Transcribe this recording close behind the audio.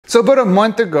So about a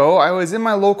month ago, I was in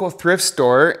my local thrift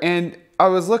store and I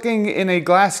was looking in a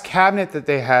glass cabinet that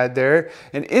they had there,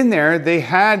 and in there they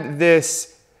had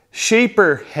this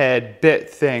shaper head bit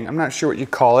thing. I'm not sure what you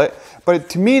call it, but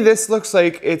to me this looks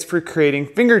like it's for creating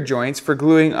finger joints for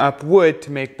gluing up wood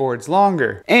to make boards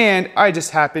longer. And I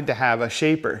just happen to have a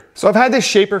shaper. So I've had this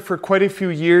shaper for quite a few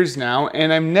years now,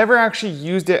 and I've never actually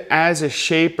used it as a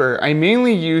shaper. I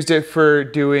mainly used it for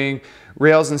doing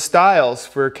rails and stiles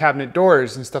for cabinet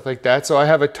doors and stuff like that. So I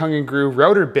have a tongue and groove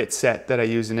router bit set that I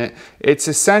use in it. It's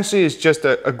essentially is just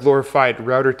a glorified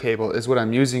router table is what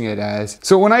I'm using it as.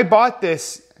 So when I bought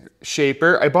this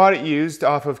shaper, I bought it used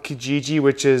off of Kijiji,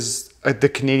 which is the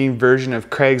Canadian version of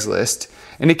Craigslist.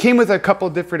 And it came with a couple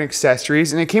different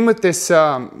accessories, and it came with this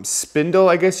spindle,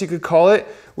 I guess you could call it,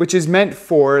 which is meant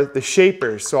for the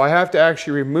shaper. So I have to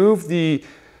actually remove the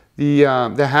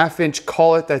 1/2-inch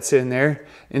collet that's in there,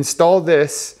 install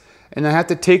this, and I have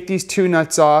to take these two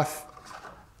nuts off.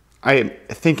 I'm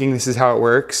thinking this is how it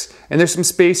works. And there's some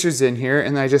spacers in here,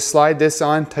 and I just slide this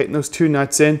on, tighten those two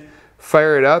nuts in,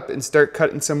 fire it up, and start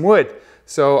cutting some wood.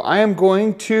 So I am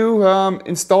going to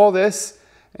install this,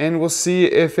 and we'll see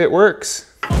if it works.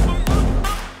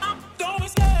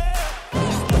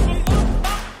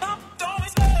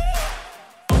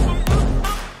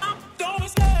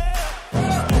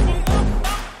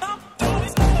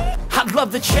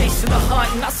 Love the chase and the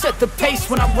hunt, and I set the pace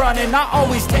when I'm running. I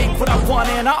always take what I want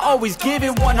and I always give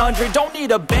it 100. Don't need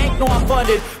a bank, no I'm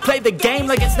funded. Play the game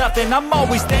like it's nothing. I'm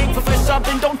always thankful for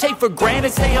something. Don't take for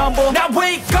granted, stay humble. Now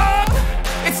wake up,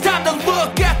 it's time to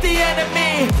look at the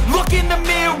enemy. Look in the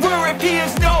mirror if he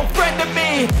is no friend to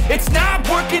me. It's not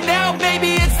working out,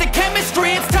 maybe it's the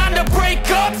chemistry. It's time to break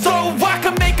up so I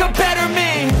can make a better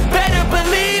me. Better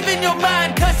believe in your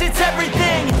mind, cause it's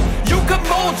everything.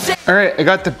 All right, I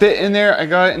got the bit in there, I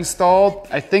got it installed.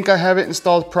 I think I have it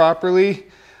installed properly.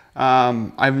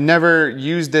 I've never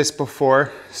used this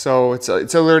before, so it's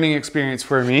a learning experience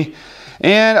for me.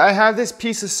 And I have this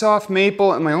piece of soft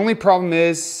maple, and my only problem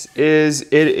is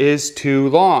it is too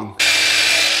long.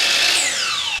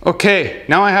 Okay,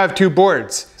 now I have two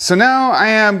boards. So now I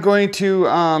am going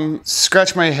to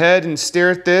scratch my head and stare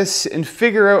at this and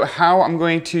figure out how I'm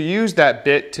going to use that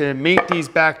bit to mate these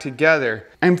back together.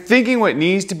 I'm thinking what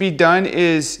needs to be done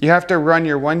is you have to run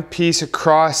your one piece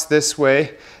across this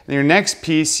way, and your next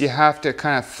piece you have to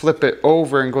kind of flip it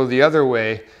over and go the other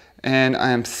way. And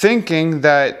I'm thinking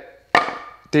that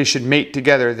they should mate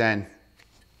together then.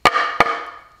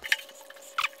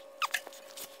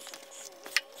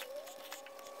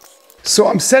 So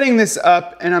I'm setting this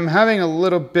up and I'm having a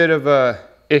little bit of a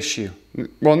issue.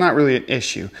 Well, not really an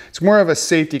issue. It's more of a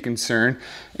safety concern.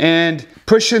 And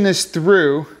pushing this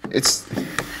through, it's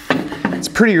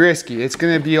pretty risky. It's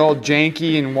gonna be all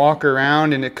janky and walk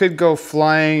around, and it could go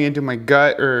flying into my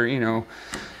gut or, you know,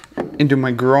 into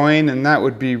my groin, and that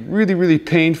would be really, really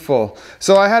painful.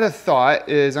 So I had a thought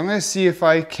is I'm gonna see if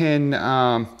I can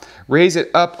raise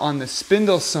it up on the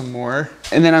spindle some more.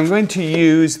 And then I'm going to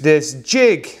use this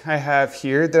jig I have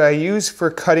here that I use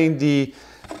for cutting the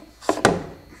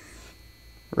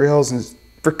rails and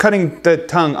for cutting the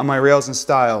tongue on my rails and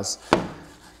stiles.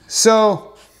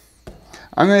 So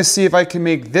I'm going to see if I can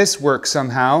make this work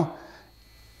somehow,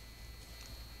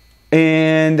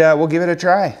 and we'll give it a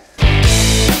try.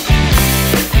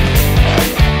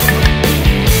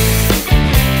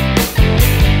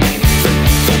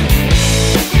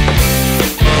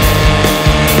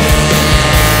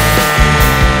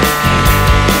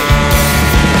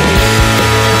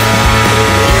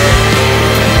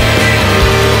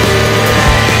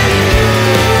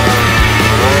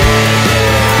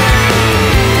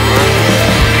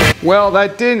 Well,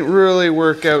 that didn't really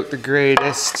work out the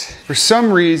greatest. For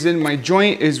some reason, my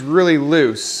joint is really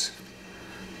loose.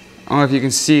 I don't know if you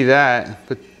can see that,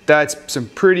 but that's some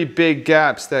pretty big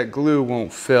gaps that glue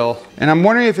won't fill. And I'm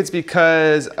wondering if it's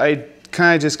because I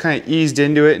kind of eased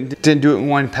into it and didn't do it in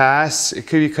one pass. It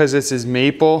could be because this is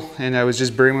maple and I was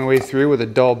just burning my way through with a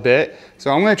dull bit.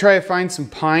 So I'm gonna try to find some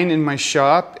pine in my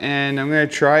shop, and I'm gonna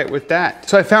try it with that.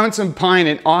 So I found some pine,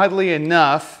 and oddly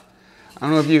enough, I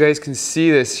don't know if you guys can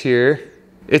see this here.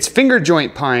 It's finger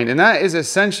joint pine, and that is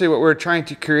essentially what we're trying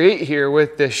to create here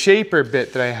with the shaper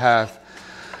bit that I have.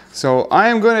 So I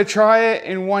am going to try it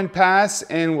in one pass,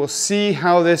 and we'll see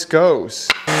how this goes.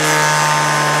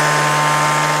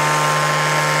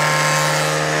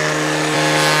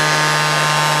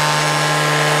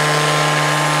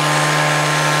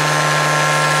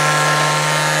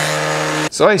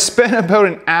 So I spent about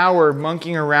an hour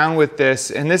monkeying around with this,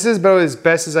 and this is about as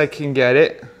best as I can get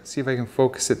it. Let's see if I can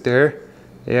focus it there.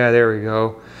 Yeah, there we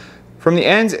go. From the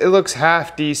ends, it looks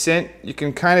half decent. You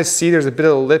can kind of see there's a bit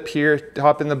of a lip here,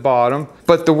 top and the bottom.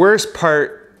 But the worst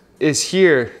part is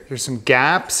here. There's some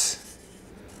gaps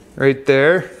right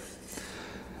there.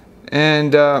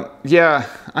 And yeah,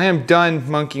 I am done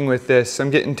monkeying with this. I'm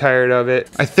getting tired of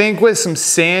it. I think with some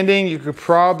sanding, you could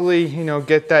probably, you know,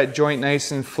 get that joint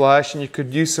nice and flush, and you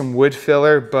could use some wood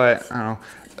filler, but I don't know,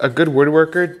 a good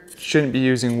woodworker shouldn't be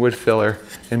using wood filler,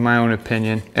 in my own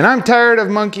opinion. And I'm tired of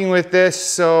monkeying with this,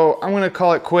 so I'm gonna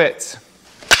call it quits.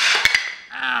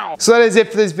 Ow. So that is it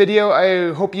for this video.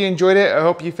 I hope you enjoyed it. I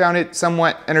hope you found it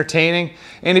somewhat entertaining.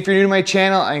 And if you're new to my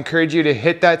channel, I encourage you to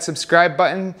hit that subscribe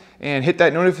button and hit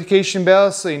that notification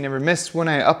bell so you never miss when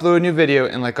I upload a new video.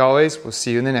 And like always, we'll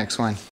see you in the next one.